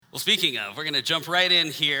Well, speaking of, we're going to jump right in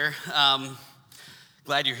here.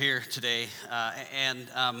 Glad you're here today.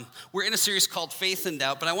 We're in a series called Faith and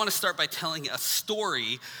Doubt, but I want to start by telling a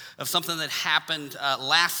story of something that happened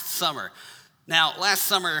last summer. Now, last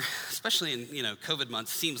summer, especially in COVID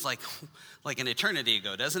months, seems like an eternity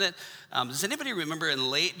ago, doesn't it? Does anybody remember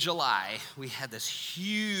in late July, we had this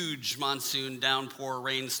huge monsoon downpour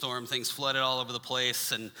rainstorm, things flooded all over the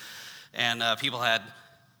place, and people had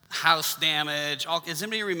house damage. Does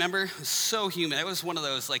anybody remember? It was so humid. It was one of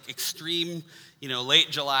those extreme, late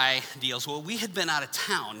July deals. Well, we had been out of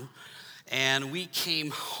town, and we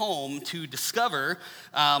came home to discover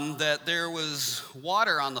that there was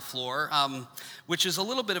water on the floor, which is a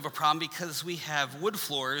little bit of a problem because we have wood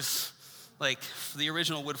floors, like the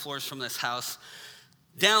original wood floors from this house,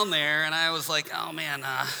 down there. And I was like, oh man,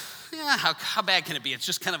 how bad can it be? It's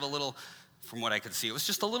just kind of a little, from what I could see, it was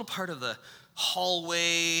just a little part of the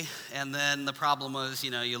hallway, and then the problem was,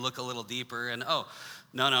 you look a little deeper, and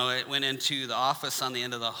no, it went into the office on the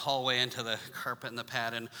end of the hallway, into the carpet and the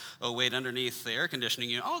pad, and wait, underneath the air conditioning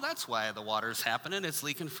unit, that's why the water's happening, it's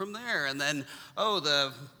leaking from there, and then,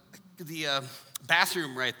 the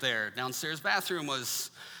bathroom right there, downstairs bathroom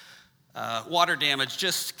was water damage,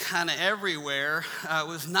 just kind of everywhere. It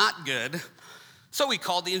was not good. So we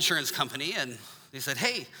called the insurance company, and they said,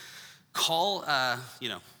 hey, call,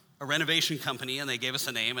 a renovation company, and they gave us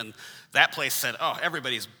a name, and that place said,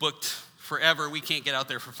 everybody's booked forever. We can't get out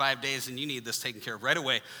there for 5 days, and you need this taken care of right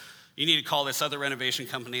away. You need to call this other renovation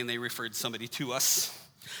company, and they referred somebody to us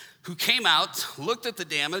who came out, looked at the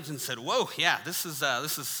damage, and said, whoa, yeah, this is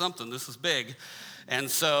something. This is big. And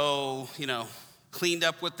so, cleaned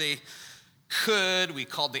up what they could. We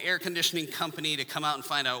called the air conditioning company to come out and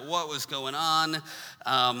find out what was going on.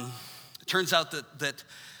 It turns out that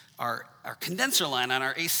our condenser line on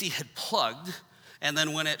our AC had plugged, and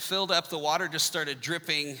then when it filled up, the water just started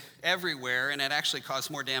dripping everywhere, and it actually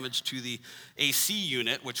caused more damage to the AC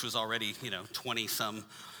unit, which was already, 20-some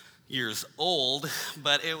years old,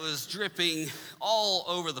 but it was dripping all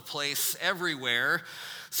over the place, everywhere.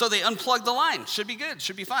 So they unplugged the line. Should be good,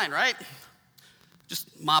 should be fine, right?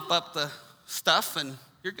 Just mop up the stuff, and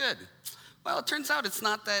you're good. Well, it turns out it's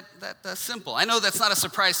not that simple. I know that's not a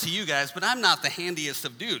surprise to you guys, but I'm not the handiest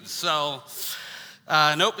of dudes. So,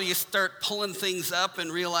 nope, you start pulling things up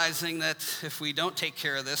and realizing that if we don't take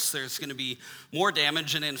care of this, there's going to be more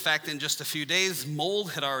damage. And in fact, in just a few days,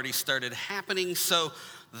 mold had already started happening. So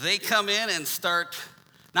they come in and start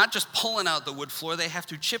not just pulling out the wood floor, they have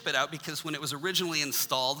to chip it out because when it was originally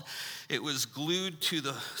installed, it was glued to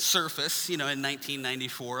the surface, in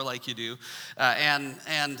 1994, like you do.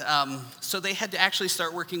 So they had to actually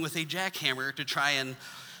start working with a jackhammer to try and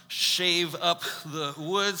shave up the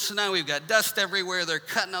wood. So now we've got dust everywhere. They're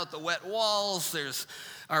cutting out the wet walls.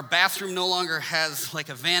 Our bathroom no longer has like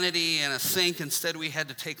a vanity and a sink. Instead, we had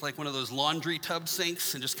to take like one of those laundry tub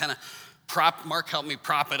sinks and just kind of Mark helped me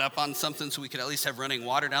prop it up on something so we could at least have running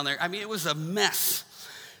water down there. I mean, it was a mess.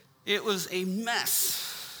 It was a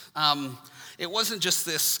mess. It wasn't just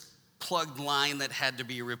this plugged line that had to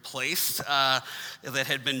be replaced that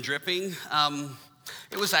had been dripping.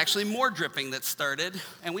 It was actually more dripping that started,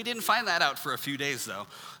 and we didn't find that out for a few days, though.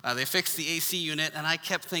 They fixed the AC unit, and I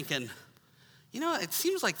kept thinking, it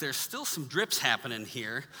seems like there's still some drips happening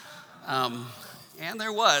here. And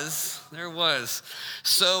there was.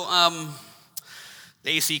 So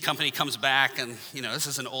the AC company comes back, and this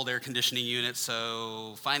is an old air conditioning unit,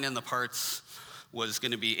 so finding the parts was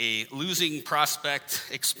going to be a losing prospect,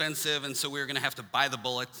 expensive, and so we were going to have to bite the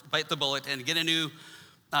bullet, and get a new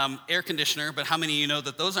air conditioner. But how many of you know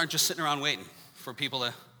that those aren't just sitting around waiting for people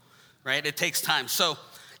to, right? It takes time. So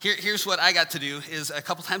here's what I got to do is a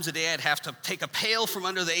couple times a day I'd have to take a pail from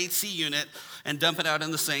under the AC unit and dump it out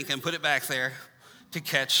in the sink and put it back there to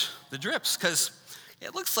catch the drips, because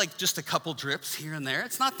it looks like just a couple drips here and there.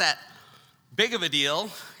 It's not that big of a deal,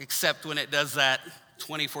 except when it does that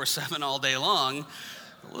 24/7 all day long,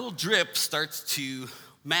 a little drip starts to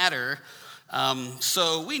matter.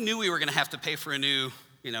 So we knew we were gonna have to pay for a new,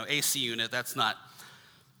 AC unit. That's not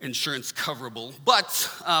insurance coverable. But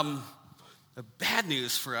the bad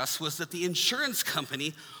news for us was that the insurance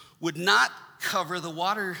company would not cover the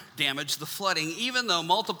water damage, the flooding, even though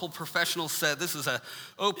multiple professionals said this is an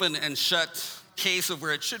open and shut case of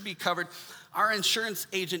where it should be covered. Our insurance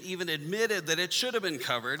agent even admitted that it should have been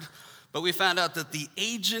covered, but we found out that the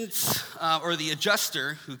agent or the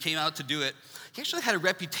adjuster who came out to do it, he actually had a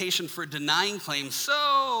reputation for denying claims,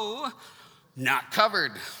 so not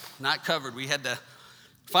covered. We had to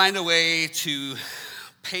find a way to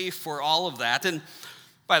pay for all of that. And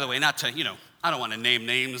by the way, not to, I don't want to name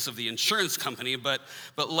names of the insurance company, but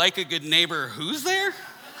like a good neighbor, who's there?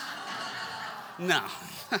 No,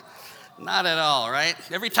 not at all, right?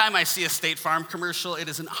 Every time I see a State Farm commercial, it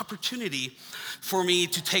is an opportunity for me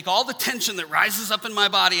to take all the tension that rises up in my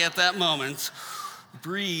body at that moment,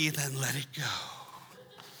 breathe, and let it go.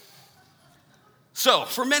 So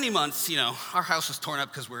for many months, our house was torn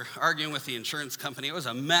up because we're arguing with the insurance company. It was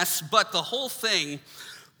a mess, but the whole thing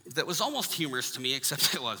that was almost humorous to me,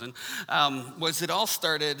 except it wasn't, was it all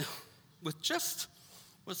started with just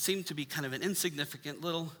what seemed to be kind of an insignificant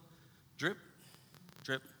little drip,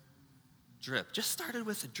 drip, drip. Just started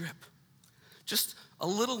with a drip, just a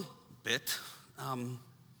little bit.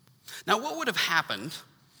 Now, what would have happened,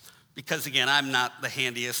 because again, I'm not the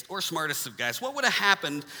handiest or smartest of guys, what would have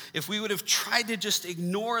happened if we would have tried to just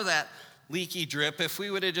ignore that leaky drip, if we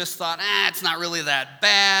would have just thought, it's not really that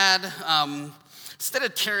bad, instead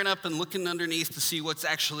of tearing up and looking underneath to see what's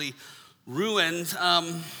actually ruined,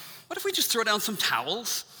 what if we just throw down some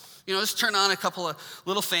towels, just turn on a couple of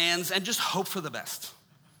little fans and just hope for the best?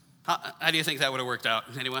 How do you think that would have worked out?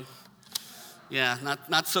 Anyone? Yeah,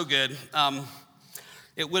 not so good.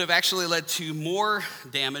 It would have actually led to more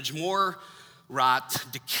damage, more rot,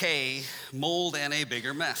 decay, mold, and a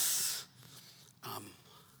bigger mess.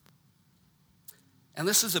 And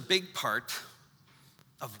this is a big part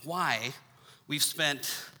of why we've spent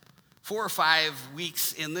 4 or 5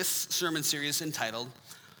 weeks in this sermon series entitled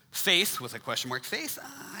Faith, with a question mark, Faith?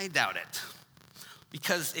 I doubt it.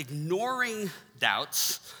 Because ignoring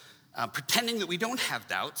doubts, pretending that we don't have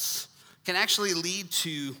doubts, can actually lead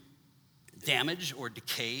to damage or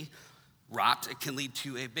decay, rot. It can lead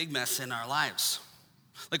to a big mess in our lives.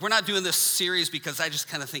 Like, we're not doing this series because I just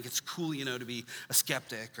kind of think it's cool, to be a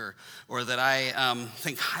skeptic, or that I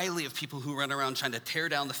think highly of people who run around trying to tear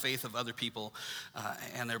down the faith of other people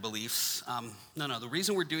and their beliefs. No. The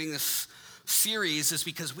reason we're doing this series is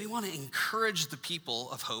because we want to encourage the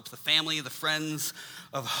people of hope, the family, the friends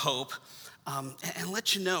of hope, and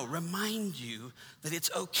let you know, remind you that it's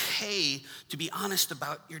okay to be honest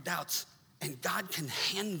about your doubts, and God can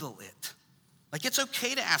handle it. Like, it's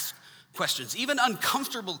okay to ask questions, even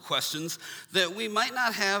uncomfortable questions that we might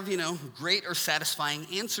not have, great or satisfying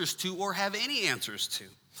answers to, or have any answers to.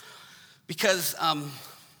 Because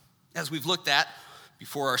as we've looked at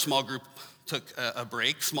before our small groups took a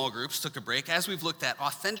break, as we've looked at,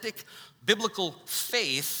 authentic biblical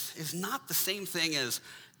faith is not the same thing as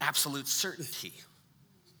absolute certainty.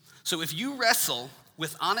 So if you wrestle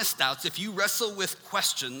with honest doubts, if you wrestle with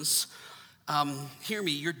questions, hear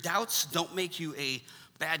me, your doubts don't make you a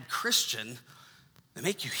bad Christian, they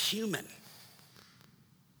make you human.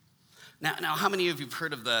 Now, how many of you have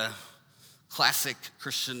heard of the classic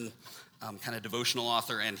Christian kind of devotional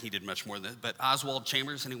author, and he did much more than that, but Oswald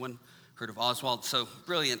Chambers? Anyone heard of Oswald? So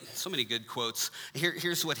brilliant, so many good quotes.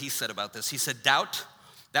 Here's what he said about this. He said, doubt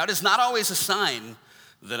is not always a sign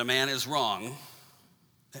that a man is wrong.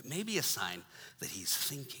 It may be a sign that he's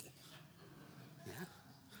thinking.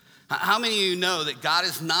 How many of you know that God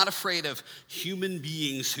is not afraid of human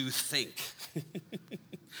beings who think?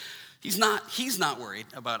 He's not worried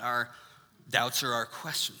about our doubts or our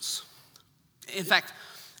questions. In fact,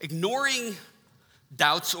 ignoring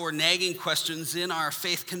doubts or nagging questions in our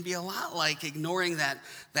faith can be a lot like ignoring that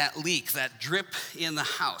leak, that drip in the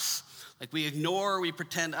house. Like, we ignore, we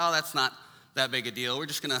pretend, that's not that big a deal. We're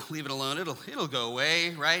just gonna leave it alone. It'll go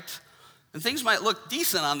away, right? And things might look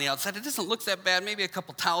decent on the outside. It doesn't look that bad. Maybe a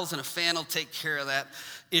couple towels and a fan will take care of that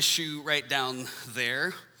issue right down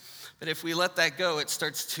there. But if we let that go, it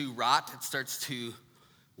starts to rot, it starts to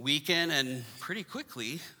weaken, and pretty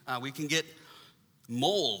quickly we can get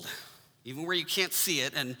mold, even where you can't see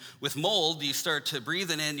it. And with mold, you start to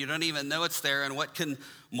breathe it in, you don't even know it's there. And what can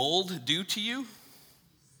mold do to you?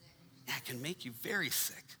 Yeah, it can make you very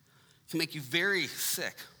sick. It can make you very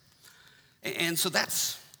sick. And so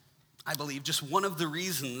that's, I believe, just one of the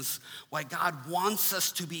reasons why God wants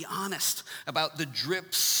us to be honest about the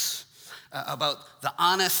drips, about the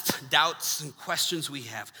honest doubts and questions we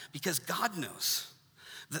have, because God knows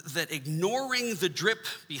that ignoring the drip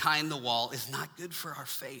behind the wall is not good for our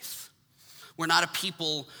faith. We're not a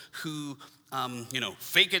people who,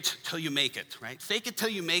 fake it till you make it, right? Fake it till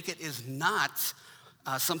you make it is not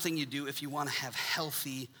something you do if you want to have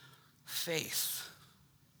healthy faith.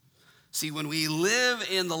 See, when we live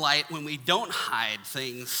in the light, when we don't hide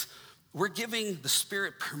things, we're giving the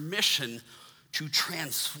Spirit permission to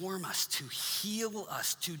transform us, to heal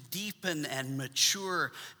us, to deepen and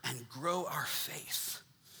mature and grow our faith,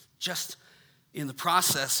 just in the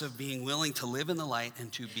process of being willing to live in the light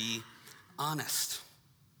and to be honest.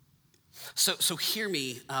 So hear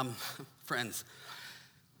me, friends.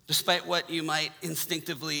 Despite what you might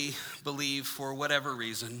instinctively believe for whatever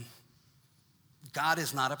reason, God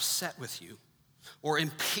is not upset with you or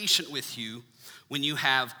impatient with you when you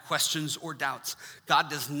have questions or doubts. God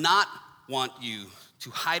does not want you to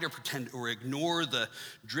hide or pretend or ignore the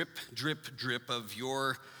drip, drip, drip of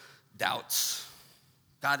your doubts.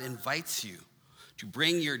 God invites you to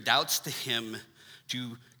bring your doubts to him,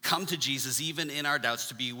 to come to Jesus even in our doubts,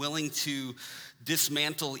 to be willing to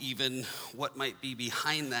dismantle even what might be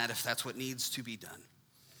behind that if that's what needs to be done.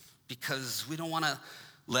 Because we don't want to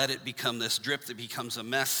let it become this drip that becomes a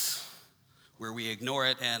mess where we ignore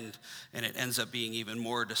it and it ends up being even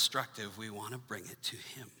more destructive. We want to bring it to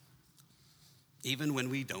him. Even when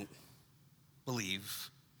we don't believe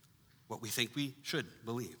what we think we should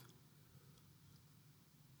believe.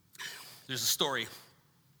 There's a story,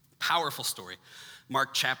 powerful story,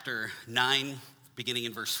 Mark chapter 9, beginning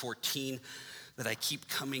in verse 14, that I keep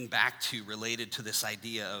coming back to related to this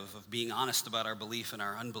idea of being honest about our belief and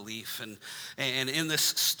our unbelief. And in this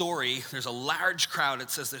story, there's a large crowd. It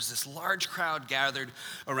says there's this large crowd gathered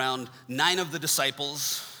around 9 of the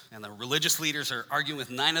disciples, and the religious leaders are arguing with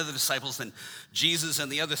 9 of the disciples, and Jesus and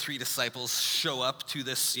the other 3 disciples show up to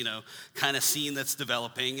this, kind of scene that's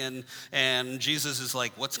developing, and Jesus is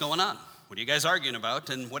like, what's going on? What are you guys arguing about?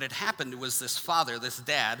 And what had happened was this father, this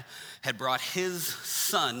dad, had brought his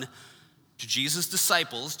son to Jesus'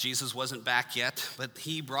 disciples. Jesus wasn't back yet, but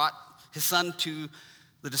he brought his son to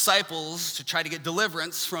the disciples to try to get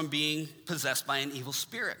deliverance from being possessed by an evil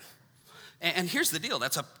spirit. And here's the deal.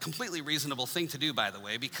 That's a completely reasonable thing to do, by the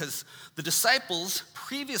way, because the disciples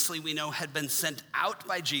previously, we know, had been sent out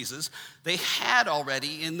by Jesus. They had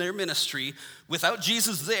already in their ministry, without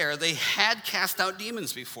Jesus there, they had cast out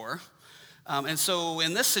demons before. And so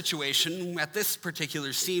in this situation, at this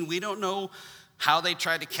particular scene, we don't know how they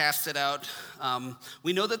tried to cast it out.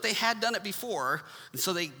 We know that they had done it before, and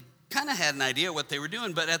so they kind of had an idea what they were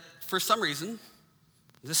doing, but for some reason,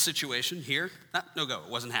 this situation here, no go, it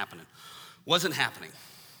wasn't happening. Wasn't happening.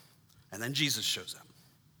 And then Jesus shows up,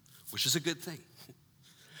 which is a good thing.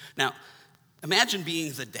 Now, imagine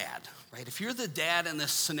being the dad, right? If you're the dad in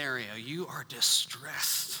this scenario, you are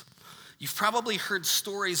distressed. You've probably heard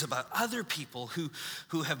stories about other people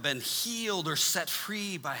who have been healed or set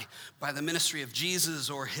free by the ministry of Jesus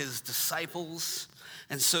or his disciples.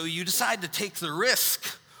 And so you decide to take the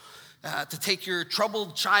risk to take your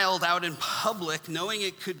troubled child out in public, knowing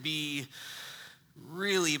it could be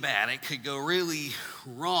really bad. It could go really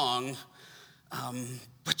wrong.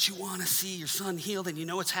 But you want to see your son healed, and you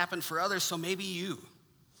know it's happened for others, so maybe you.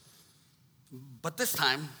 But this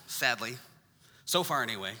time, sadly, so far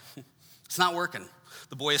anyway, it's not working.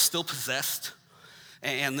 The boy is still possessed,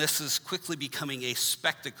 and this is quickly becoming a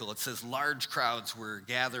spectacle. It says large crowds were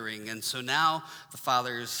gathering, and so now the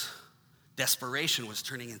father's desperation was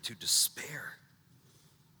turning into despair.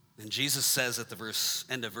 And Jesus says at the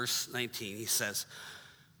end of verse 19, he says,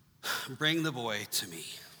 "Bring the boy to me."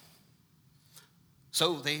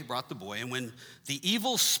 So they brought the boy, and when the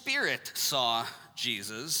evil spirit saw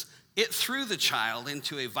Jesus, it threw the child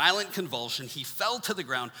into a violent convulsion. He fell to the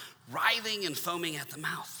ground, writhing and foaming at the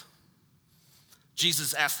mouth.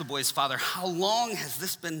 Jesus asked the boy's father, "How long has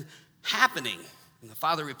this been happening?" And the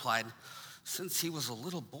father replied, "Since he was a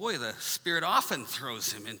little boy, the spirit often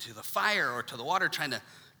throws him into the fire or to the water, trying to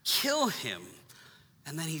kill him."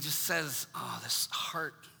 And then he just says, this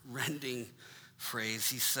heart-rending phrase.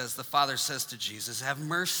 He says, the father says to Jesus, "Have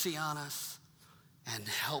mercy on us and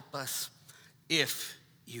help us if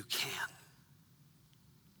you can."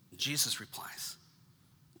 Jesus replies,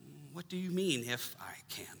 "What do you mean, if I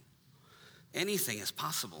can? Anything is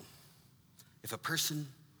possible if a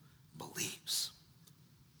person believes."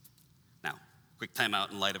 Now, quick time out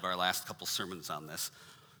in light of our last couple sermons on this.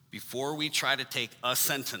 Before we try to take a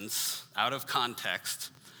sentence out of context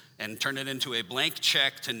and turn it into a blank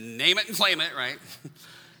check to name it and claim it, right?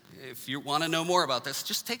 If you want to know more about this,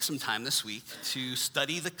 just take some time this week to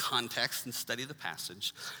study the context and study the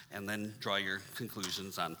passage, and then draw your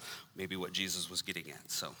conclusions on maybe what Jesus was getting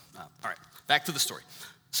at. So, all right, back to the story.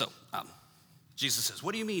 So, Jesus says,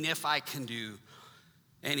 "What do you mean, if I can do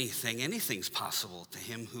anything? Anything's possible to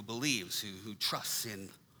him who believes, who trusts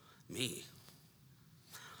in me."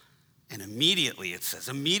 And immediately, it says,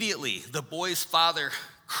 immediately the boy's father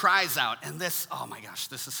cries out. And this, oh my gosh,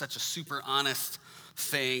 this is such a super honest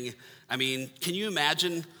thing. I mean, can you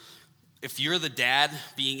imagine if you're the dad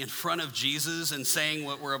being in front of Jesus and saying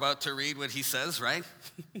what we're about to read, what he says, right?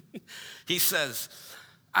 He says,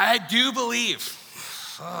 "I do believe.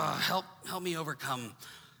 Help me overcome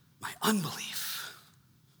my unbelief."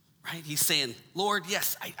 Right? He's saying, "Lord,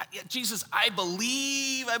 yes, Jesus, I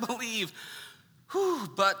believe.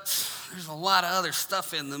 But there's a lot of other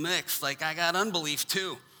stuff in the mix. Like, I got unbelief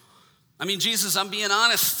too. I mean, Jesus, I'm being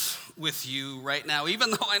honest with you right now,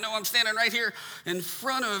 even though I know I'm standing right here in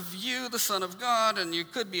front of you, the Son of God, and you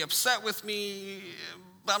could be upset with me,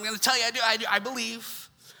 but I'm going to tell you I believe,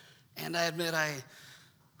 and I admit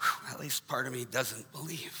at least part of me doesn't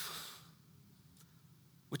believe.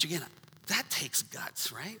 Which again, that takes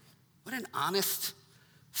guts, right? What an honest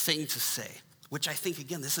thing to say. Which I think,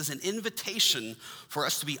 again, this is an invitation for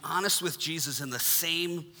us to be honest with Jesus in the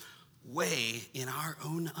same way in our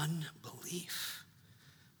own unbelief.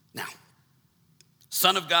 Now,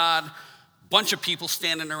 Son of God, bunch of people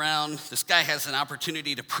standing around. This guy has an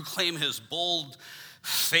opportunity to proclaim his bold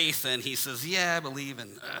faith, and he says, yeah, I believe,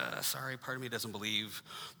 and sorry, part of me doesn't believe.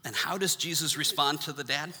 And how does Jesus respond to the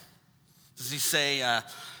dad? Does he say,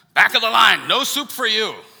 back of the line, no soup for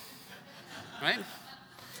you, right?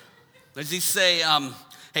 Does he say,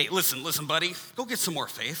 hey, listen, buddy, go get some more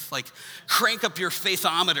faith. Like, crank up your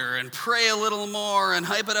faithometer and pray a little more and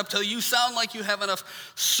hype it up till you sound like you have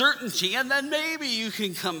enough certainty, and then maybe you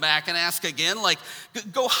can come back and ask again. Like,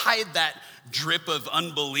 go hide that drip of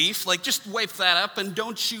unbelief. Like, just wipe that up, and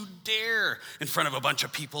don't you dare, in front of a bunch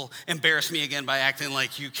of people, embarrass me again by acting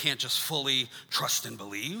like you can't just fully trust and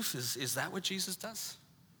believe. Is that what Jesus does?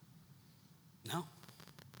 No,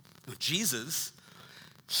 Jesus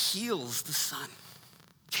heals the son,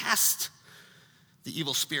 casts the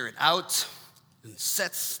evil spirit out, and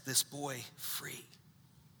sets this boy free.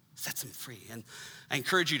 Sets him free. And I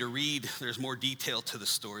encourage you to read. There's more detail to the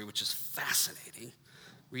story, which is fascinating.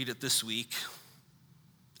 Read it this week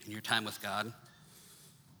in your time with God.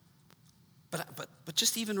 But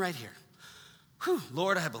just even right here.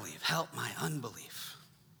 Lord, I believe. Help my unbelief.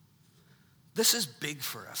 This is big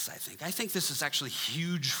for us, I think. I think this is actually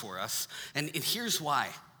huge for us. And here's why.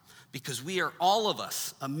 Because we are, all of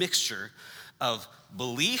us, a mixture of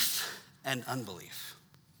belief and unbelief.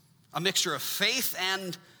 A mixture of faith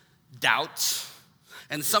and doubt.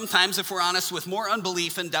 And sometimes, if we're honest, with more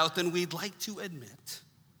unbelief and doubt than we'd like to admit.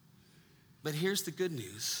 But here's the good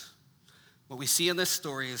news. What we see in this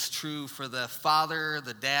story is true for the father,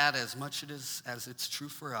 the dad, as much as it's true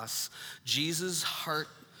for us. Jesus' heart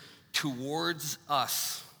towards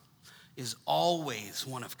us is always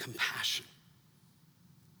one of compassion.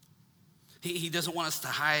 He doesn't want us to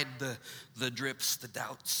hide the drips, the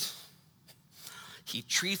doubts. He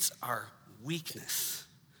treats our weakness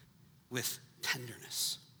with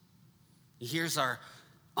tenderness. Here's our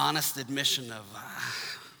honest admission of,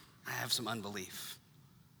 I have some unbelief.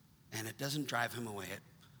 And it doesn't drive him away. It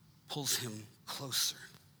pulls him closer.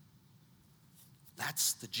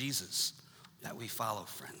 That's the Jesus that we follow,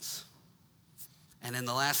 friends. And in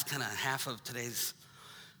the last kind of half of today's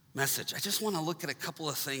message, I just want to look at a couple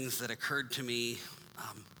of things that occurred to me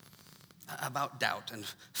about doubt and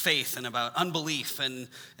faith and about unbelief and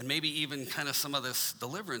maybe even kind of some of this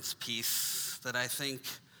deliverance piece that I think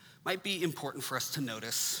might be important for us to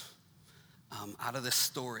notice out of this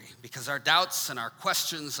story. Because our doubts and our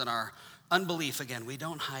questions and our unbelief, again, we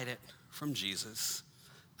don't hide it from Jesus.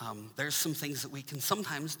 There's some things that we can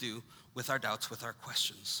sometimes do with our doubts, with our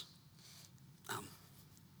questions.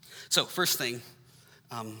 So first thing,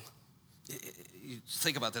 you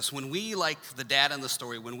think about this. When we, like the dad in the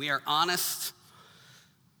story, when we are honest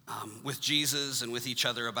with Jesus and with each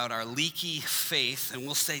other about our leaky faith, and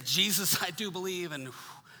we'll say, Jesus, I do believe, and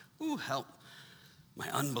help my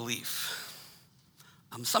unbelief.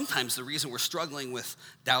 Sometimes the reason we're struggling with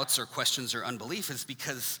doubts or questions or unbelief is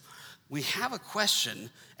because we have a question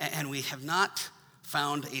and we have not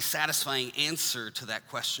found a satisfying answer to that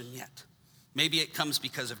question yet. Maybe it comes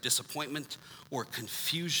because of disappointment or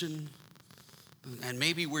confusion. And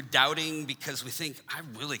maybe we're doubting because we think, I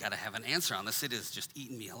really got to have an answer on this. It is just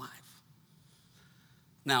eating me alive.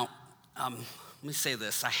 Now, let me say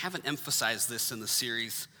this. I haven't emphasized this in the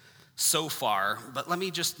series so far, but let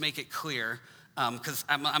me just make it clear, because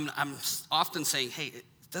I'm often saying, hey, it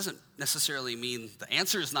doesn't necessarily mean the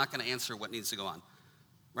answer is not going to answer what needs to go on,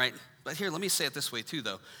 right? But here, let me say it this way too,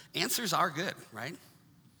 though. Answers are good, right?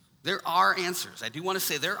 There are answers. I do want to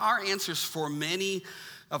say there are answers for many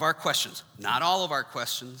of our questions. Not all of our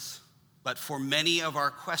questions, but for many of our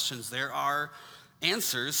questions, there are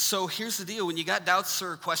answers. So here's the deal. When you got doubts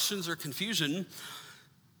or questions or confusion,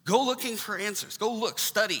 go looking for answers. Go look,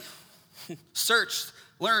 study, search,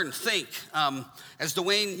 learn, think. As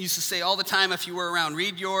Dwayne used to say all the time if you were around,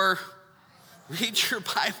 read your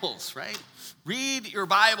Bibles, right? Read your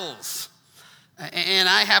Bibles. And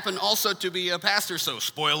I happen also to be a pastor, so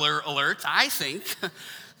spoiler alert, I think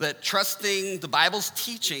that trusting the Bible's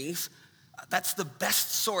teachings, that's the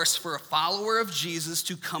best source for a follower of Jesus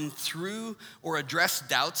to come through or address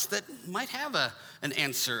doubts that might have an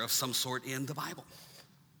answer of some sort in the Bible.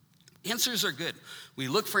 Answers are good. We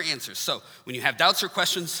look for answers. So when you have doubts or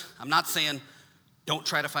questions, I'm not saying don't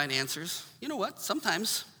try to find answers. You know what?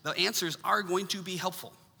 Sometimes the answers are going to be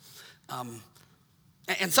helpful.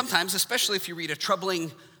 And sometimes, especially if you read a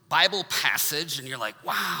troubling Bible passage and you're like,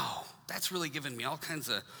 wow, that's really given me all kinds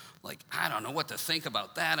of, I don't know what to think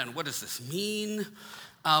about that and what does this mean?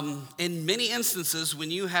 In many instances, when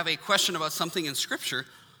you have a question about something in Scripture,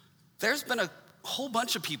 there's been a whole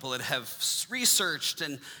bunch of people that have researched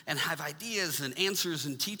and have ideas and answers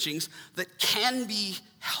and teachings that can be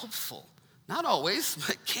helpful. Not always,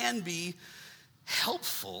 but can be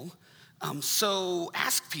helpful. So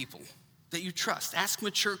ask people that you trust. Ask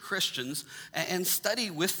mature Christians and study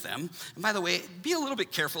with them. And by the way, be a little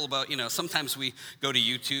bit careful about, sometimes we go to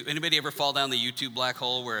YouTube. Anybody ever fall down the YouTube black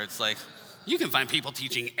hole where it's like, you can find people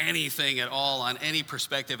teaching anything at all on any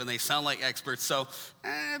perspective and they sound like experts. So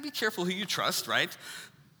be careful who you trust, right?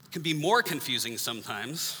 It can be more confusing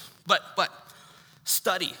sometimes. But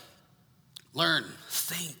study, learn,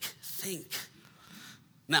 think.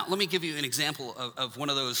 Now, let me give you an example of one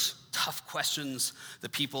of those tough questions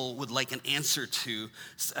that people would like an answer to,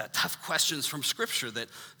 tough questions from Scripture that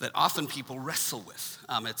often people wrestle with.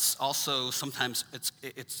 It's also sometimes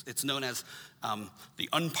it's known as the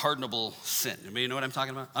unpardonable sin. Anybody know what I'm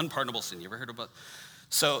talking about? Unpardonable sin. You ever heard about?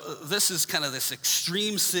 So this is kind of this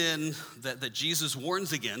extreme sin that Jesus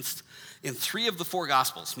warns against in 3 of the 4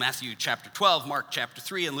 Gospels: Matthew chapter 12, Mark chapter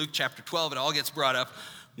 3, and Luke chapter 12. It all gets brought up.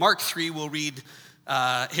 Mark 3, we'll read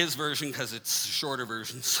his version because it's a shorter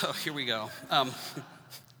version. So here we go.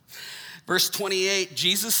 Verse 28,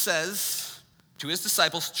 Jesus says to his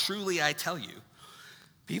disciples, "Truly I tell you,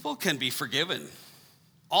 people can be forgiven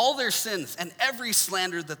all their sins and every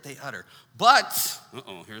slander that they utter. But,"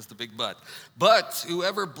 here's the big but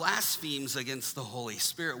whoever blasphemes against the Holy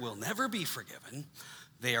Spirit will never be forgiven.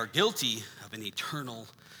 They are guilty of an eternal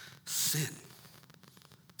sin."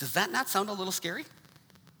 Does that not sound a little scary?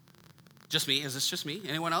 Just me? Is this just me?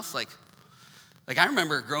 Anyone else? Like I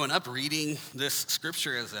remember growing up reading this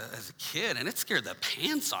scripture as a kid, and it scared the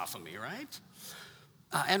pants off of me, right?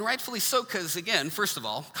 And rightfully so, because again, first of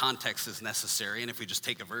all, context is necessary. And if we just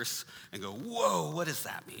take a verse and go, whoa, what does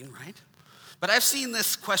that mean, right? But I've seen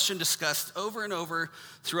this question discussed over and over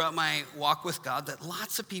throughout my walk with God that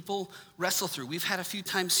lots of people wrestle through. We've had a few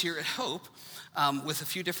times here at Hope with a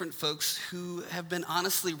few different folks who have been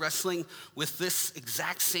honestly wrestling with this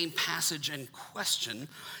exact same passage and question.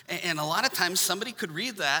 And a lot of times somebody could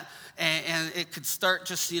read that and it could start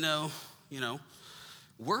just,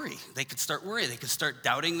 worry. They could start worrying. They could start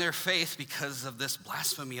doubting their faith because of this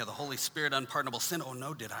blasphemy of the Holy Spirit, unpardonable sin. Oh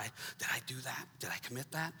no, did I do that? Did I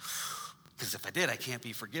commit that? Because if I did, I can't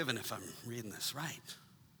be forgiven if I'm reading this right.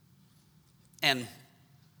 And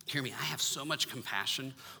hear me, I have so much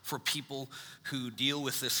compassion for people who deal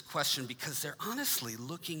with this question because they're honestly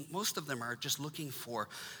looking, most of them are just looking for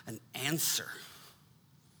an answer.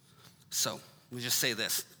 So let me just say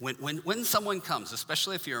this. When someone comes,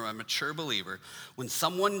 especially if you're a mature believer, when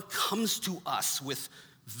someone comes to us with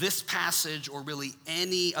this passage or really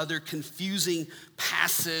any other confusing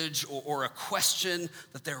passage or a question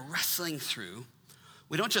that they're wrestling through,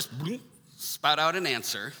 we don't just spout out an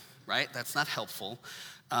answer, right? That's not helpful.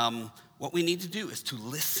 What we need to do is to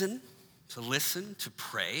listen, to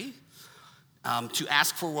pray, to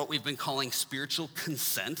ask for what we've been calling spiritual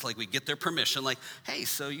consent, like we get their permission, like, hey,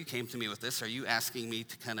 so you came to me with this. Are you asking me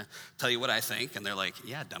to kind of tell you what I think? And they're like,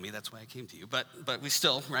 yeah, dummy, that's why I came to you. But we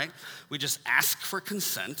still, right? We just ask for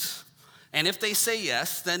consent. And if they say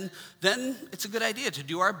yes, then it's a good idea to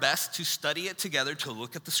do our best to study it together, to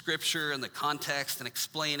look at the scripture and the context and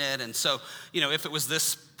explain it. And so, if it was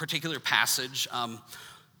this particular passage,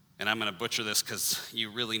 and I'm going to butcher this because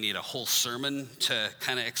you really need a whole sermon to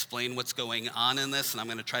kind of explain what's going on in this, and I'm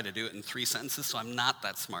going to try to do it in 3 sentences, so I'm not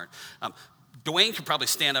that smart. Dwayne could probably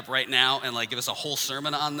stand up right now and give us a whole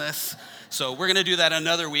sermon on this. So we're going to do that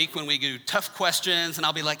another week when we do tough questions, and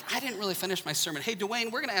I'll be like, I didn't really finish my sermon. Hey,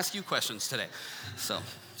 Dwayne, we're going to ask you questions today. So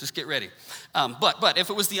just get ready. But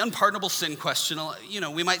if it was the unpardonable sin question,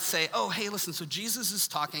 we might say, oh, hey, listen, so Jesus is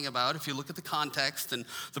talking about, if you look at the context and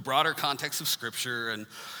the broader context of Scripture, and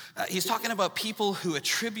he's talking about people who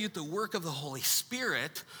attribute the work of the Holy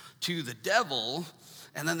Spirit to the devil,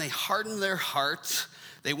 and then they harden their heart.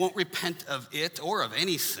 They won't repent of it or of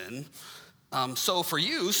any sin. So for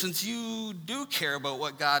you, since you do care about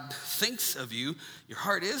what God thinks of you, your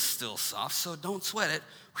heart is still soft, so don't sweat it.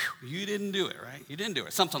 Whew, you didn't do it, right? You didn't do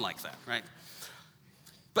it. Something like that, right?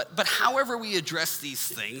 But however we address these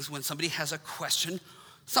things, when somebody has a question,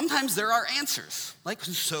 sometimes there are answers.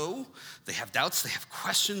 So they have doubts, they have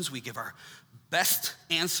questions, we give our best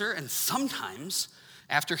answer, and sometimes,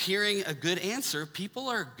 After hearing a good answer, people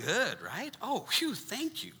are good, right? Oh, phew,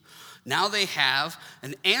 thank you. Now they have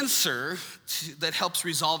an answer that helps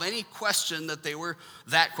resolve any question that they were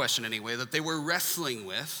wrestling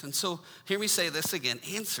with. And so hear me say this again,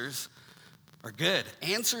 answers are good.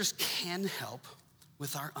 Answers can help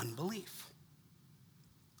with our unbelief.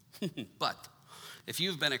 But if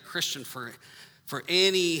you've been a Christian for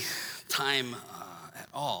any time at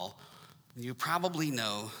all, you probably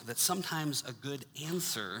know that sometimes a good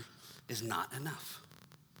answer is not enough.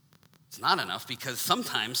 It's not enough because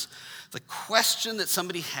sometimes the question that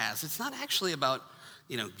somebody has, it's not actually about,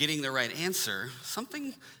 getting the right answer.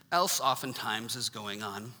 Something else oftentimes is going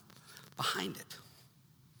on behind it.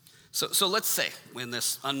 So let's say in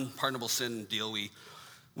this unpardonable sin deal,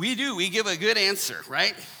 we give a good answer,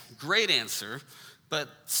 right? Great answer, but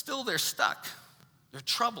still they're stuck. They're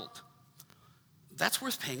troubled. That's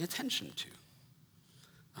worth paying attention to.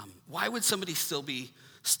 Why would somebody still be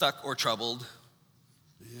stuck or troubled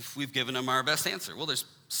if we've given them our best answer? Well, there's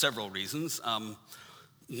several reasons.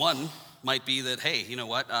 One might be that, hey, you know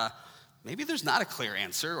what? Maybe there's not a clear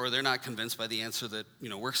answer, or they're not convinced by the answer that,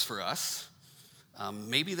 works for us.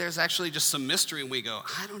 Maybe there's actually just some mystery and we go,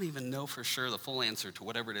 I don't even know for sure the full answer to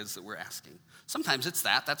whatever it is that we're asking. Sometimes it's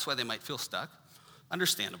that. That's why they might feel stuck.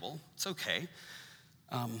 Understandable. It's okay.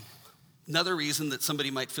 Another reason that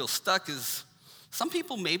somebody might feel stuck is some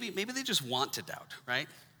people maybe they just want to doubt, right?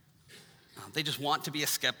 They just want to be a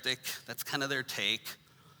skeptic. That's kind of their take.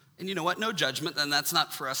 And you know what? No judgment, and that's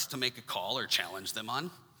not for us to make a call or challenge them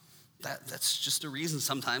on. That's just a reason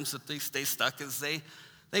sometimes that they stay stuck is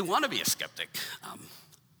they want to be a skeptic.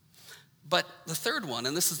 But the third one,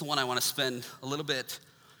 and this is the one I want to spend a little bit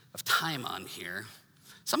of time on here,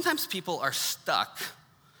 sometimes people are stuck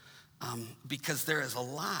because there is a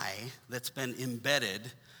lie that's been embedded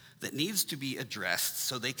that needs to be addressed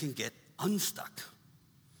so they can get unstuck.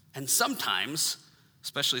 And sometimes,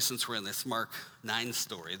 especially since we're in this Mark 9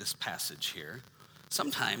 story, this passage here,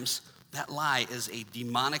 sometimes that lie is a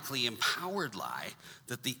demonically empowered lie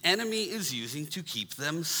that the enemy is using to keep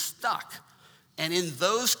them stuck. And in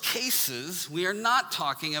those cases, we are not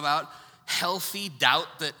talking about healthy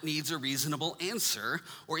doubt that needs a reasonable answer,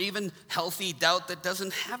 or even healthy doubt that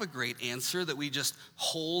doesn't have a great answer that we just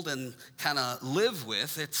hold and kind of live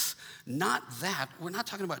with. It's not that. We're not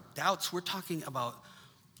talking about doubts. We're talking about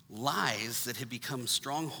lies that have become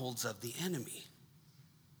strongholds of the enemy.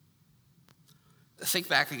 Think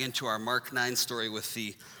back again to our Mark 9 story with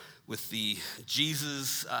the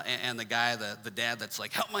Jesus and the guy, the dad that's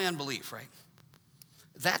like, help my unbelief, right?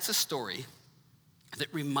 That's a story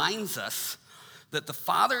that reminds us that the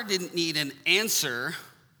father didn't need an answer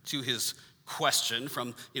to his question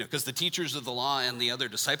from, because the teachers of the law and the other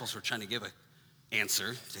disciples were trying to give an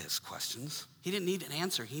answer to his questions. He didn't need an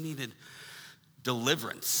answer. He needed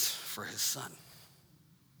deliverance for his son.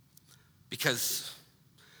 Because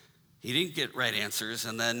he didn't get right answers,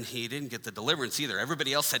 and then he didn't get the deliverance either.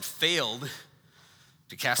 Everybody else had failed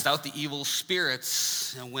to cast out the evil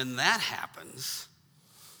spirits, and when that happens,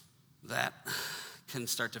 that can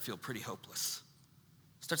start to feel pretty hopeless.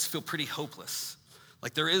 It starts to feel pretty hopeless.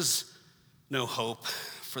 Like there is no hope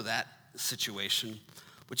for that situation,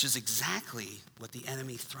 which is exactly what the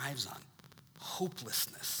enemy thrives on,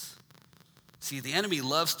 hopelessness. See, the enemy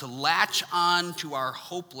loves to latch on to our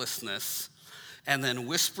hopelessness and then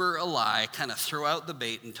whisper a lie, kind of throw out the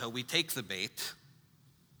bait until we take the bait.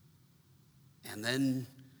 And then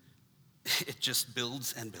it just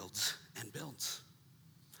builds and builds and builds.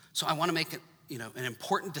 So I want to make it, an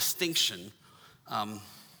important distinction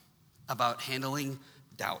about handling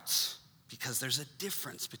doubts, because there's a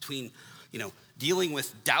difference between, dealing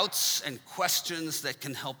with doubts and questions that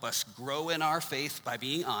can help us grow in our faith by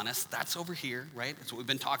being honest. That's over here, right? That's what we've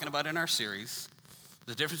been talking about in our series.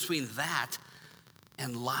 The difference between that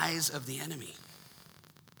and lies of the enemy.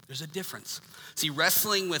 There's a difference. See,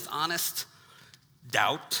 wrestling with honest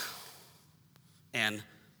doubt and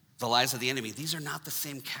the lies of the enemy, these are not the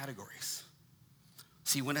same categories.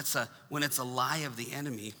 See, when it's a lie of the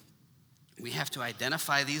enemy, we have to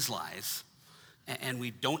identify these lies, and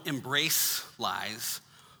we don't embrace lies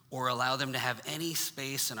or allow them to have any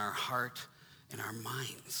space in our heart and our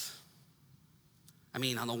minds. I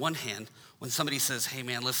mean, on the one hand, when somebody says, hey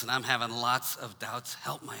man, listen, I'm having lots of doubts,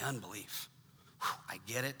 help my unbelief. Whew, I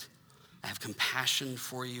get it. I have compassion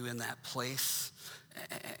for you in that place.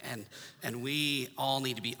 And we all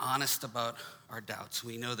need to be honest about our doubts.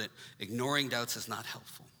 We know that ignoring doubts is not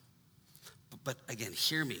helpful. But again,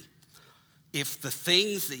 hear me. If the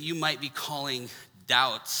things that you might be calling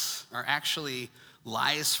doubts are actually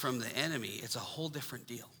lies from the enemy, it's a whole different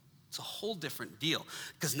deal. It's a whole different deal,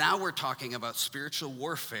 because now we're talking about spiritual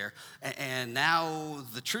warfare, and now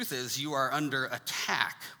the truth is you are under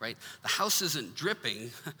attack, right? The house isn't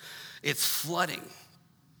dripping, it's flooding.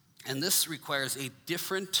 And this requires a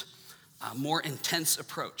different, more intense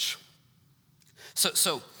approach.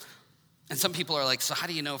 And some people are like, so how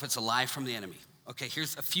do you know if it's a lie from the enemy? Okay,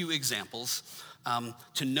 here's a few examples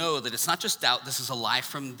to know that it's not just doubt, this is a lie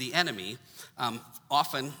from the enemy.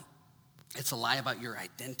 Often, it's a lie about your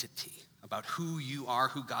identity, about who you are,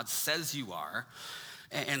 who God says you are.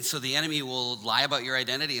 And so the enemy will lie about your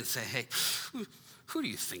identity and say, hey, who do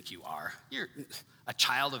you think you are? You're a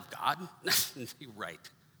child of God? Right.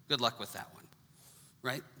 Good luck with that one,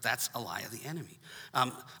 right? That's a lie of the enemy.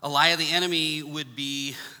 A lie of the enemy would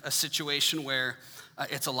be a situation where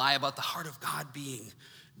it's a lie about the heart of God being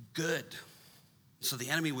good. So the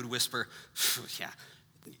enemy would whisper, yeah,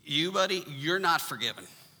 you, buddy, you're not forgiven.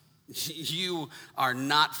 You are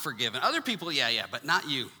not forgiven. Other people, yeah, but not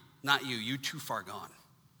you. Not you. You too far gone.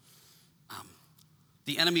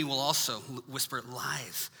 The enemy will also whisper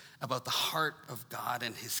lies about the heart of God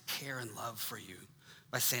and his care and love for you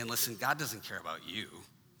by saying, listen, God doesn't care about you.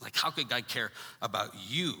 Like, how could God care about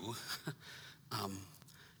you?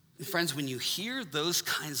 Friends, when you hear those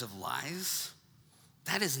kinds of lies,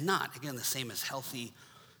 that is not, again, the same as healthy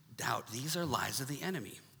doubt. These are lies of the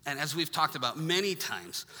enemy. And as we've talked about many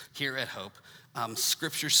times here at Hope,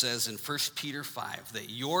 Scripture says in 1 Peter 5 that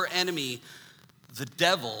your enemy, the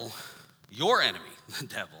devil,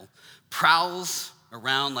 prowls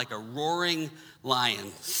around like a roaring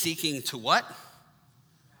lion, seeking to what?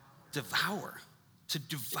 Devour. To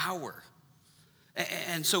devour.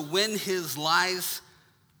 And so when his lies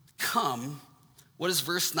come, what does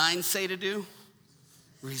verse 9 say to do?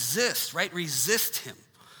 Resist, right? Resist him.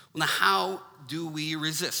 Now, how do we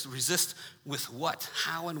resist? Resist with what?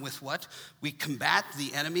 How and with what? We combat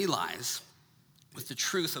the enemy lies with the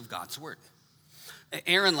truth of God's word.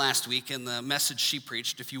 Erin last week in the message she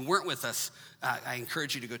preached, if you weren't with us, I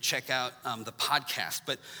encourage you to go check out the podcast.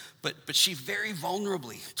 But she very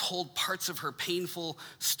vulnerably told parts of her painful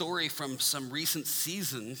story from some recent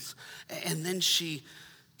seasons, and then she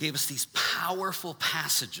gave us these powerful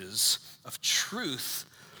passages of truth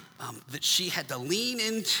that she had to lean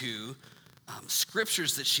into,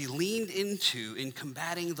 scriptures that she leaned into in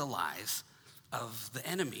combating the lies of the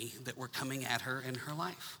enemy that were coming at her in her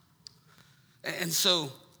life. And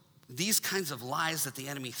so these kinds of lies that the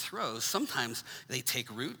enemy throws, sometimes they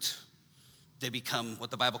take root, they become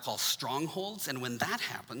what the Bible calls strongholds, and when that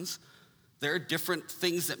happens, there are different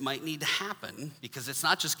things that might need to happen, because it's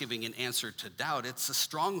not just giving an answer to doubt, it's a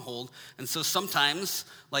stronghold. And so sometimes,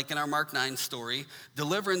 like in our Mark 9 story,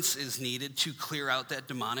 deliverance is needed to clear out that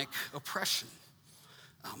demonic oppression.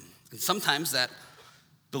 And sometimes that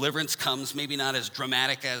deliverance comes maybe not as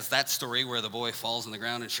dramatic as that story where the boy falls on the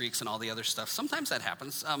ground and shrieks and all the other stuff. Sometimes that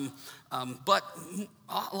happens. But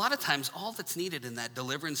a lot of times, all that's needed in that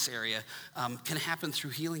deliverance area can happen through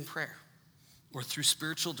healing prayer or through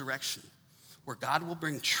spiritual direction, where God will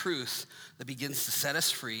bring truth that begins to set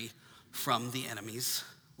us free from the enemy's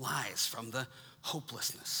lies, from the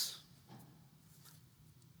hopelessness.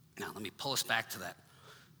 Now, let me pull us back to that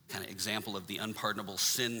kind of example of the unpardonable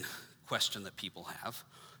sin question that people have.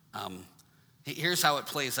 Here's how it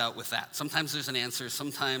plays out with that. Sometimes there's an answer,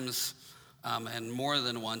 sometimes, and more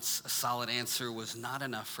than once, a solid answer was not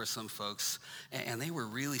enough for some folks, and they were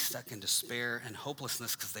really stuck in despair and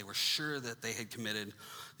hopelessness because they were sure that they had committed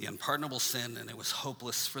the unpardonable sin and it was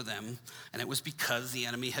hopeless for them, and it was because the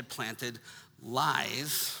enemy had planted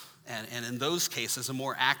lies, and in those cases, a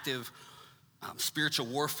more active spiritual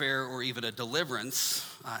warfare or even a deliverance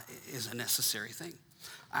is a necessary thing.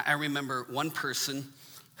 I remember one person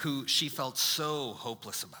who she felt so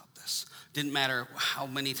hopeless about this. Didn't matter how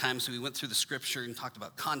many times we went through the scripture and talked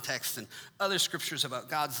about context and other scriptures about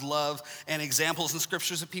God's love and examples in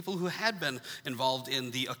scriptures of people who had been involved in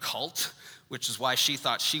the occult, which is why she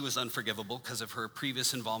thought she was unforgivable because of her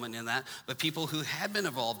previous involvement in that. But people who had been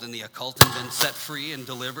involved in the occult and been set free and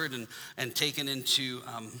delivered and taken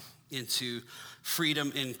into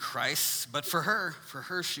freedom in Christ. But for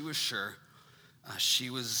her, she was sure she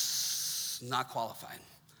was not qualified.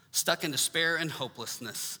 Stuck in despair and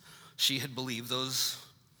hopelessness, she had believed those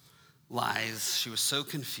lies. She was so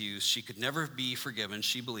confused. She could never be forgiven,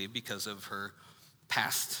 she believed, because of her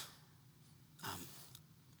past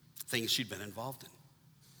things she'd been involved in.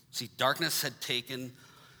 See, darkness had taken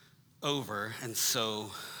over, and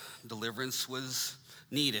so deliverance was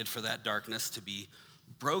needed for that darkness to be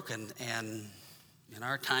broken. And in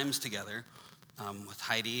our times together, with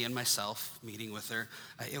Heidi and myself, meeting with her,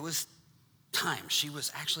 it was time. She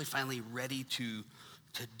was actually finally ready to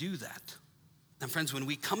to do that. And friends, when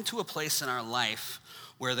we come to a place in our life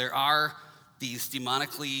where there are these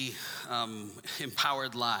demonically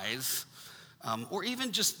empowered lies, or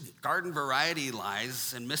even just garden variety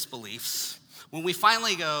lies and misbeliefs, when we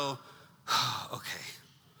finally go, okay,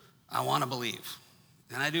 I want to believe,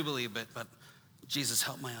 and I do believe it, but Jesus,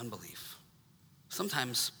 help my unbelief.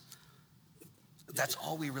 Sometimes that's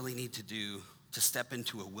all we really need to do to step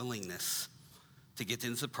into a willingness to get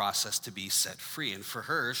into the process to be set free. And for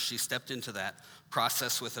her, she stepped into that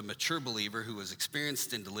process with a mature believer who was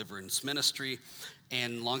experienced in deliverance ministry.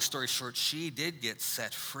 And long story short, she did get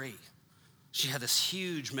set free. She had this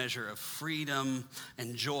huge measure of freedom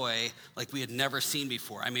and joy like we had never seen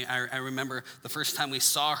before. I mean, I remember the first time we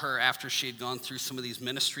saw her after she had gone through some of these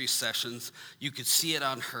ministry sessions, you could see it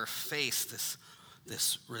on her face,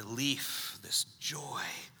 this relief, this joy,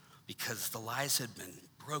 because the lies had been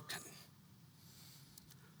broken.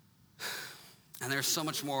 And there's so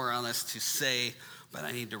much more on this to say, but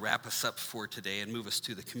I need to wrap us up for today and move us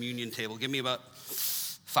to the communion table. Give me about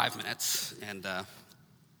 5 minutes. And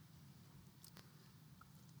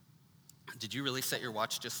did you really set your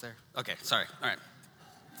watch just there? Okay, sorry. All right.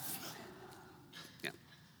 Yeah.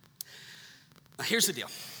 Here's the deal.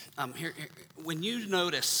 When you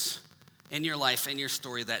notice in your life, in your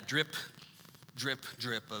story, that drip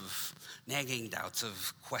of nagging doubts,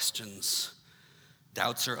 of questions,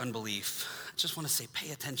 doubts or unbelief, I just want to say,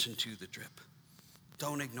 pay attention to the drip.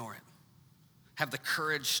 Don't ignore it. Have the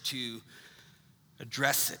courage to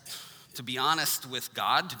address it, to be honest with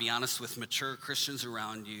God, to be honest with mature Christians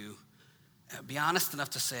around you. Be honest enough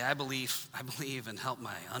to say, I believe, and help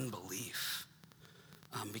my unbelief.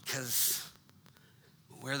 Because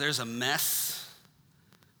where there's a mess,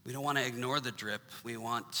 we don't want to ignore the drip. We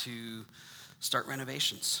want to start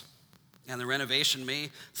renovations. And the renovation may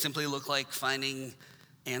simply look like finding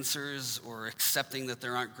answers or accepting that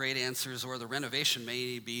there aren't great answers, or the renovation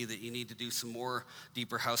may be that you need to do some more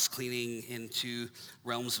deeper house cleaning into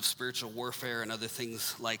realms of spiritual warfare and other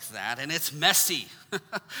things like that. And it's messy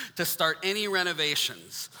to start any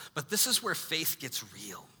renovations, but this is where faith gets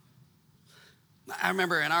real. I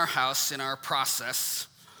remember in our house, in our process,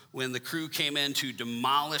 when the crew came in to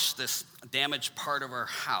demolish this damaged part of our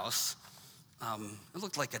house, it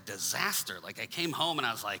looked like a disaster. Like I came home and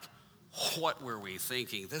I was like, what were we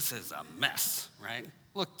thinking? This is a mess, right?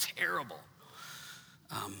 Looked terrible.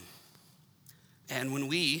 And when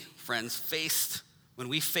we, friends, face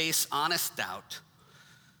honest doubt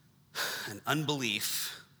and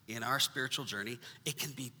unbelief in our spiritual journey, it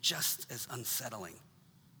can be just as unsettling,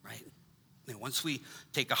 right? And once we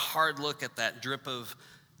take a hard look at that drip of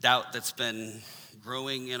doubt that's been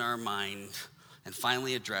growing in our mind and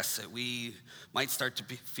finally address it, we might start to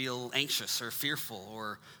feel anxious or fearful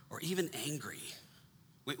or even angry.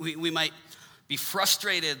 We might be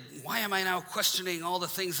frustrated. Why am I now questioning all the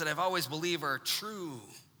things that I've always believed are true?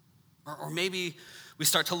 Or maybe we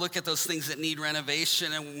start to look at those things that need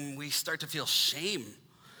renovation and we start to feel shame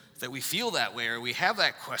that we feel that way, or we have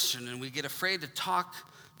that question and we get afraid to talk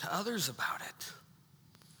to others about it.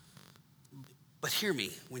 But hear me,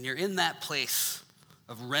 when you're in that place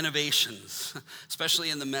of renovations, especially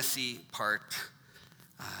in the messy part,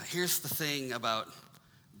 here's the thing about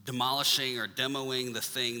demolishing or demoing the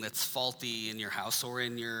thing that's faulty in your house or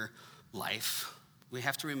in your life. We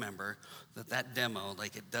have to remember that demo,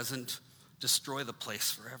 it doesn't destroy the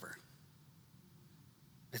place forever.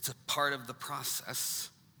 It's a part of the process.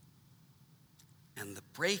 And the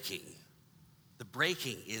breaking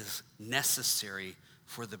is necessary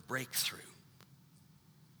for the breakthrough.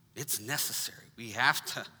 It's necessary. We have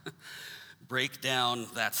to break down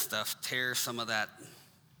that stuff, tear some of that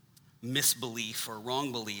misbelief or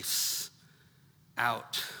wrong beliefs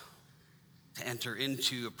out to enter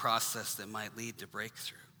into a process that might lead to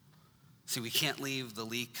breakthrough. See, we can't leave the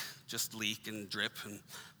leak just leak and drip and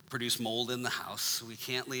produce mold in the house. We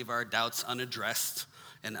can't leave our doubts unaddressed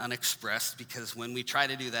and unexpressed, because when we try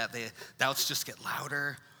to do that, the doubts just get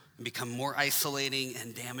louder and become more isolating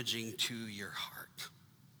and damaging to your heart.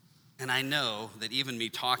 And I know that even me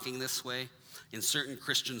talking this way, in certain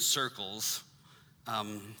Christian circles,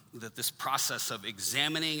 that this process of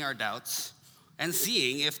examining our doubts and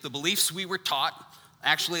seeing if the beliefs we were taught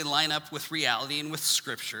actually line up with reality and with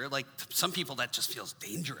Scripture, some people that just feels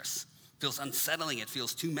dangerous, feels unsettling, it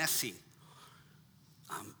feels too messy.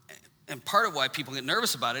 And part of why people get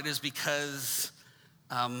nervous about it is because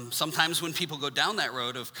sometimes when people go down that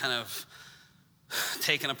road of kind of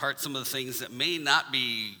taking apart some of the things that may not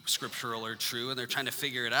be scriptural or true, and they're trying to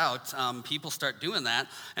figure it out, people start doing that.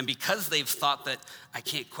 And because they've thought that I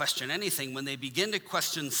can't question anything, when they begin to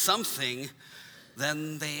question something,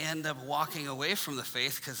 then they end up walking away from the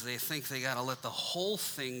faith because they think they got to let the whole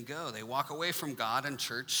thing go. They walk away from God and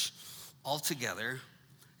church altogether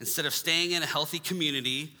instead of staying in a healthy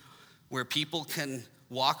community where people can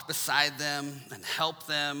walk beside them and help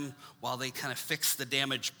them while they kind of fix the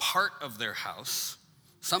damaged part of their house.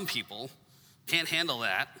 Some people can't handle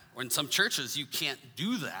that, or in some churches you can't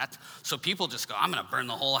do that, so people just go, I'm going to burn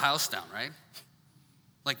the whole house down, right?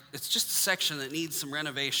 Like, it's just a section that needs some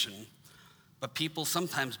renovation, but people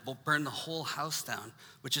sometimes burn the whole house down,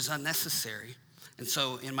 which is unnecessary. And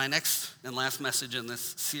so in my next and last message in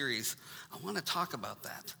this series, I want to talk about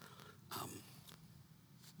that.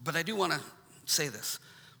 But I do want to say this.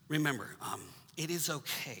 Remember, it is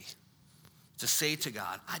okay to say to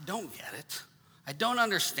God, I don't get it. I don't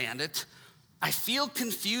understand it. I feel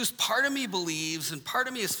confused. Part of me believes, and part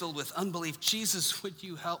of me is filled with unbelief. Jesus, would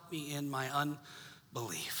you help me in my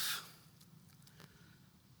unbelief?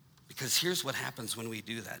 Because here's what happens when we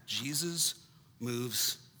do that. Jesus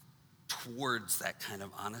moves towards that kind of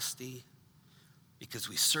honesty because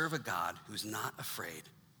we serve a God who's not afraid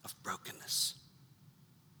of brokenness.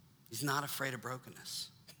 He's not afraid of brokenness.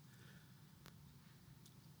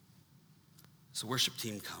 So worship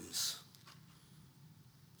team comes.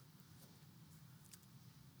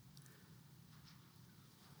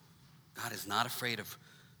 God is not afraid of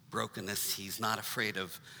brokenness. He's not afraid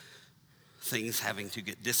of things having to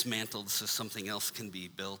get dismantled so something else can be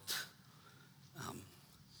built.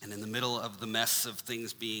 And in the middle of the mess of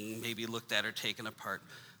things being maybe looked at or taken apart,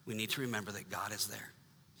 we need to remember that God is there.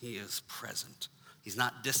 He is present. He's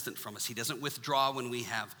not distant from us. He doesn't withdraw when we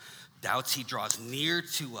have doubts. He draws near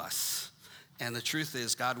to us. And the truth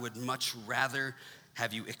is, God would much rather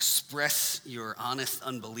have you express your honest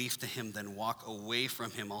unbelief to him than walk away from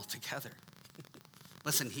him altogether.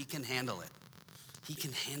 Listen, he can handle it. He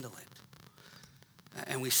can handle it.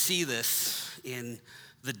 And we see this in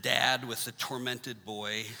the dad with the tormented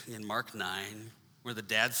boy in Mark 9, where the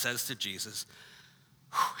dad says to Jesus,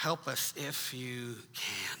 help us if you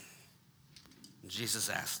can. And Jesus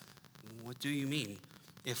asked, what do you mean,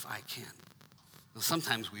 if I can? Well,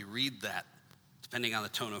 sometimes we read that, depending on the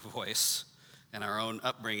tone of voice and our own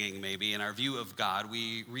upbringing maybe, and our view of God,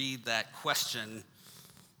 we read that question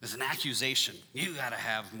as an accusation. You got to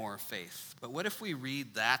have more faith. But what if we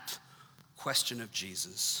read that question of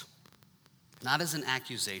Jesus not as an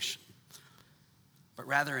accusation, but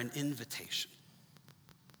rather an invitation?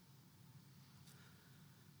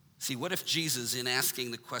 See, what if Jesus, in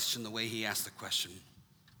asking the question the way he asked the question,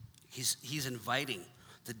 he's inviting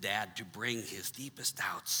the dad to bring his deepest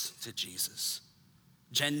doubts to Jesus,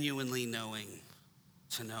 genuinely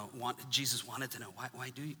Jesus wanted to know,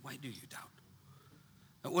 why do you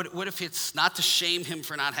doubt? What if it's not to shame him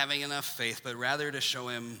for not having enough faith, but rather to show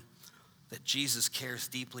him that Jesus cares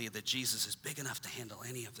deeply, that Jesus is big enough to handle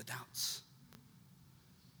any of the doubts?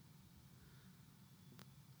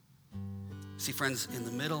 See, friends, in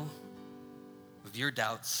the middle of your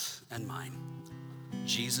doubts and mine,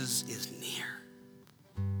 Jesus is near.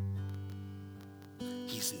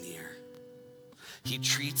 He's near. He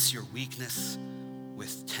treats your weakness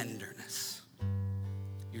with tenderness.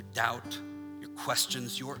 Your doubt, your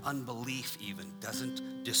questions, your unbelief even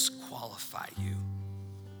doesn't disqualify you.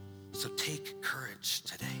 So take courage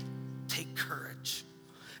today. Take courage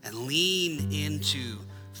and lean into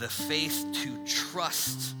the faith to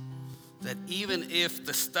trust that even if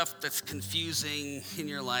the stuff that's confusing in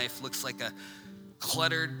your life looks like a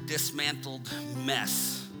cluttered, dismantled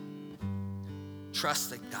mess,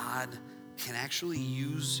 trust that God can actually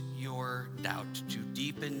use your doubt to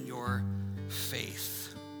deepen your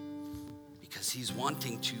faith, because he's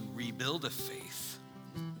wanting to rebuild a faith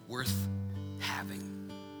worth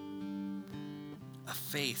having. A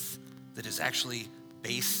faith that is actually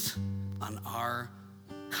based on our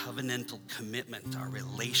covenantal commitment, our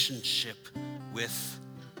relationship with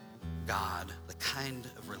God, the kind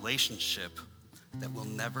of relationship that will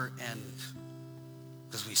never end,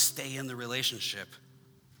 because we stay in the relationship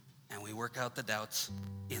and we work out the doubts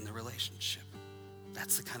in the relationship.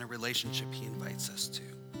 That's the kind of relationship he invites us to.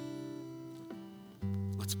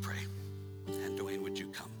 Let's pray. And Dwayne, would you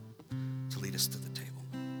come to lead us to the table?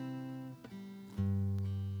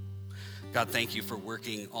 God, thank you for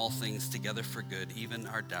working all things together for good, even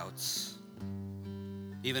our doubts.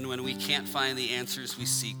 Even when we can't find the answers we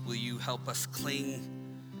seek, will you help us cling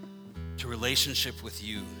to relationship with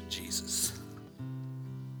you, Jesus?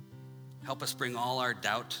 Help us bring all our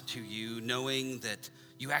doubt to you, knowing that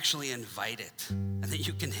you actually invite it and that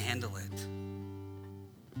you can handle it.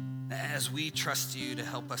 As we trust you to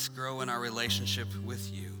help us grow in our relationship with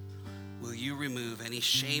you, will you remove any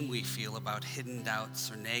shame we feel about hidden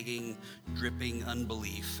doubts or nagging, dripping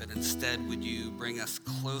unbelief, and instead would you bring us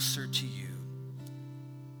closer to you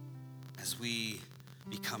as we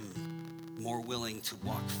become more willing to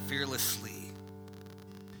walk fearlessly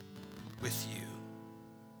with you.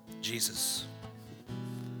 Jesus,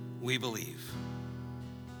 we believe.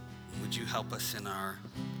 Would you help us in our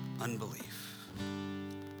unbelief?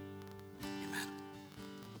 Amen.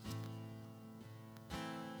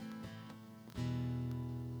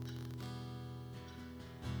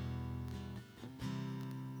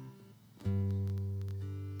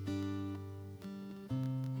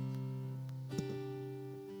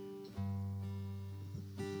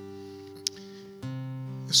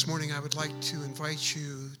 This morning, I would like to invite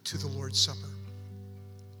you to the Lord's Supper.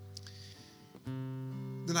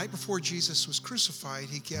 The night before Jesus was crucified,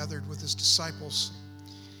 he gathered with his disciples,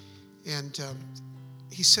 and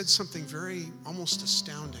he said something very almost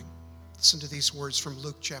astounding. Listen to these words from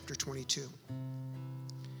Luke chapter 22.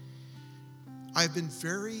 I have been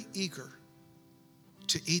very eager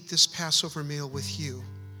to eat this Passover meal with you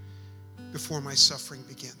before my suffering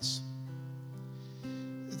begins.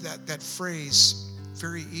 That phrase,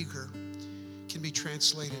 very eager, can be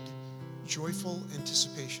translated joyful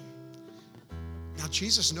anticipation. Now,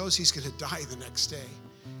 Jesus knows he's going to die the next day,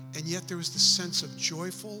 and yet there was this sense of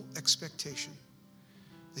joyful expectation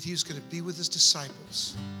that he was going to be with his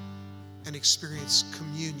disciples and experience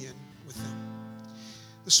communion with them.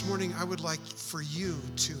 This morning, I would like for you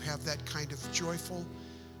to have that kind of joyful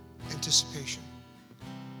anticipation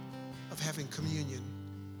of having communion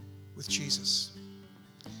with Jesus.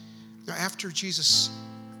 Now, after Jesus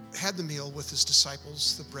had the meal with his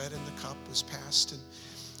disciples, the bread and the cup was passed, and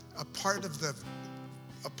a part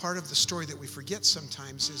of the story that we forget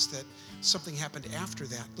sometimes is that something happened after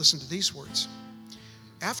that. Listen to these words.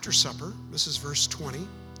 After supper, this is verse 20,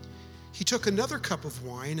 he took another cup of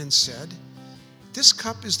wine and said, "This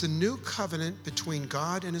cup is the new covenant between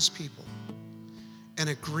God and his people, an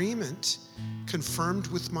agreement confirmed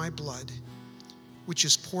with my blood, which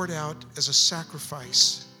is poured out as a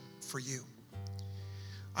sacrifice for you."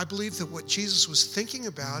 I believe that what Jesus was thinking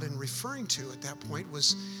about and referring to at that point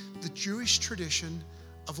was the Jewish tradition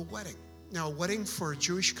of a wedding. Now, a wedding for a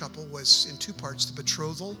Jewish couple was in two parts, the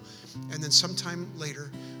betrothal, and then sometime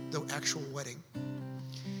later, the actual wedding.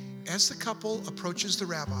 As the couple approaches the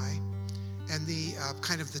rabbi and the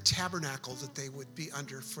kind of the tabernacle that they would be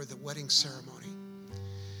under for the wedding ceremony,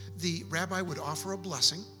 the rabbi would offer a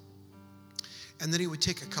blessing, and then he would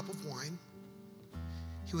take a cup of wine.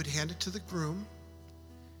 He would hand it to the groom.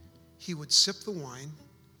 He would sip the wine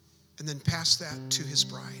and then pass that to his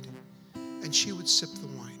bride, and she would sip the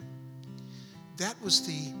wine. That was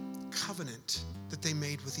the covenant that they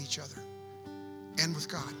made with each other and with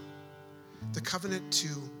God. The covenant to,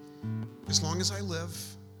 as long as I live,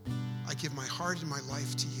 I give my heart and my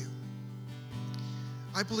life to you.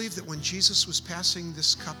 I believe that when Jesus was passing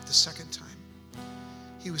this cup the second time,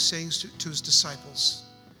 he was saying to his disciples,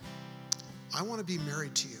 I want to be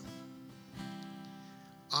married to you.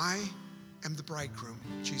 I am the bridegroom,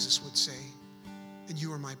 Jesus would say, and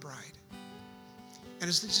you are my bride. And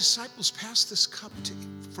as the disciples passed this cup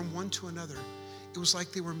from one to another, it was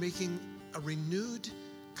like they were making a renewed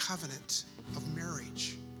covenant of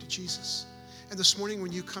marriage to Jesus. And this morning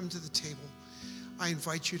when you come to the table, I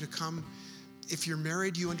invite you to come. If you're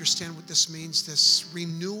married, you understand what this means, this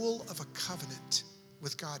renewal of a covenant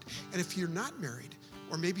with God. And if you're not married,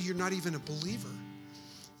 or maybe you're not even a believer,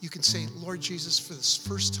 you can say, Lord Jesus, for this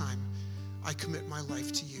first time, I commit my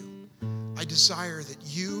life to you. I desire that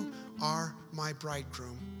you are my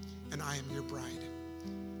bridegroom and I am your bride.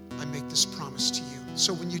 I make this promise to you.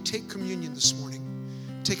 So when you take communion this morning,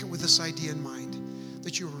 take it with this idea in mind,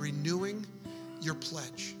 that you are renewing your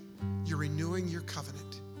pledge. You're renewing your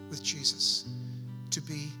covenant with Jesus to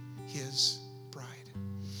be his